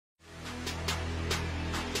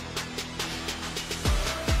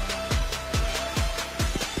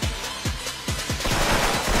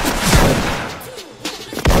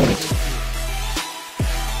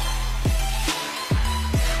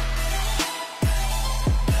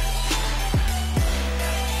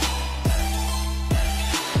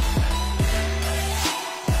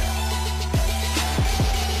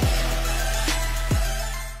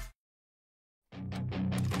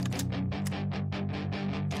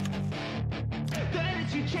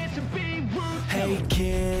Hey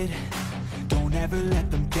kid, don't ever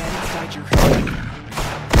let them get inside your head.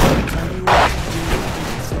 Tell you what to do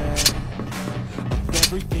instead of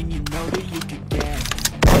everything you know that you could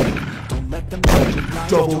get. Don't let them judge your life.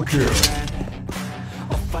 Double kill.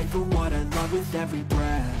 I'll fight for what I love with every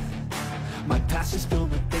breath. My past is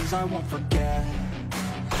filled with things I won't forget.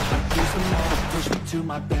 I use them all to push me to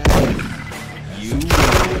my best.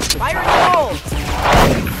 Fire in the hole!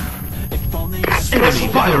 If only Enemy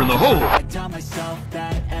fire in the hole! I tell myself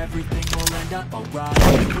that everything will end up alright.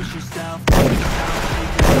 Push yourself,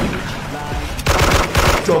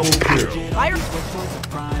 Double kill. Fire!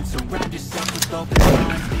 Surround yourself with open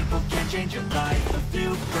minds. People can change your life. A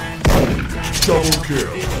few friends, Double kill.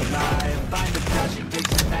 feel alive. Find the passion, take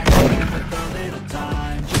some action, and with a little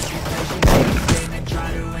time. Just be patient, stay and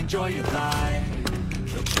try to enjoy your life.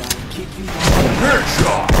 They'll try to keep you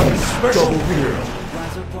Headshot. Special kill.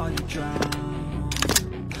 rise up while you drown.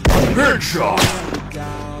 Headshot.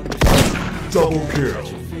 Double kill.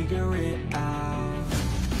 Figure it out.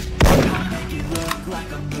 I'll make it look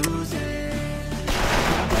like I'm losing.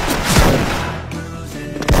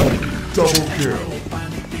 Double kill.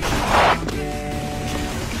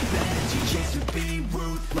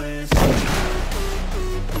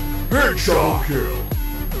 Headshot kill.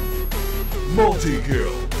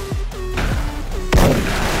 Multi-kill.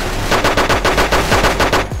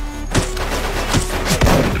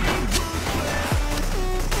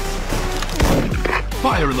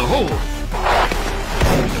 Fire in the hole!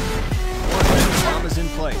 Bomb is in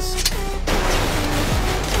place.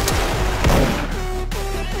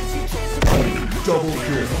 Double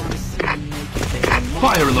kill.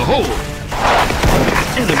 Fire in the hole!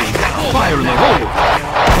 Enemy down! Fire in the hole!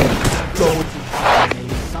 Double.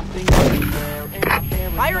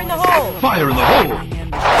 Fire in the hole! Fire in the hole!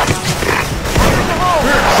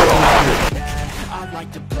 Headshot I'd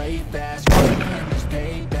like to play fast, and just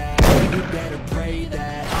pay back. You better pray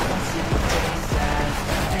that I won't see your face at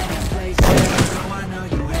any places. So I know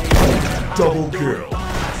you hate that. kill. Double kill.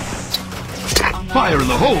 Fire in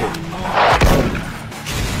the hole!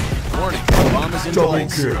 Warning, bomb is in Double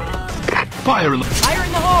place. kill. Fire in the... Fire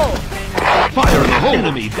in the hole! Fire in the hole!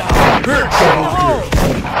 Enemy down! Headshot kill.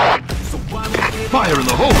 Fire in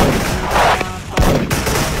the hole!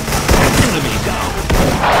 Enemy down!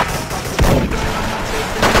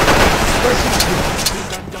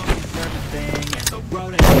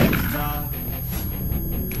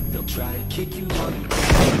 They'll try to kick you while you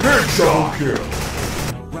Headshot kill.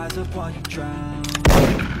 rise up while you drown.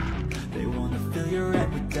 They wanna fill your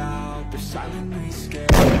head with doubt. They're silently scared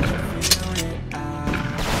that you figure it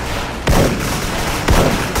out.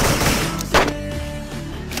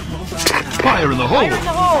 Fire in the hole!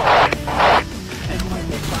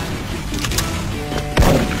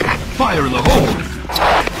 Fire in the hole!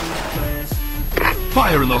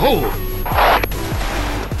 Fire in the hole! Fire in the hole!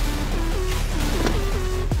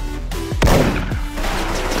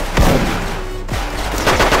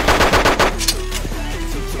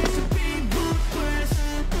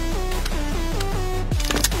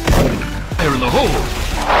 Fire in the hole!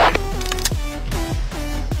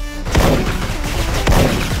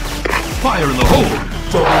 Fire in the hole!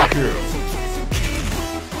 Double kill.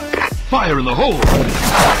 Fire in the hole!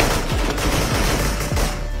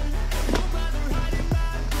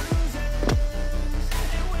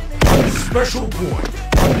 Special point.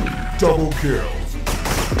 Double kill.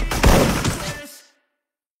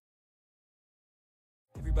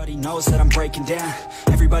 Everybody knows that I'm breaking down.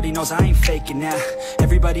 Everybody knows I ain't faking now.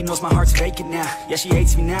 Everybody knows my heart's vacant now. Yeah, she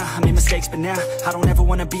hates me now, I made mistakes but now I don't ever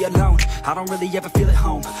wanna be alone. I don't really ever feel at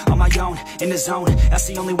home. On my own, in the zone, that's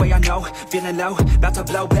the only way I know. Feeling low, about to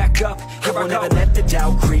blow back up. Here I won't ever let the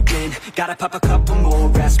doubt creep in. Gotta pop a couple more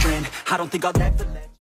aspirin. I don't think I'll ever let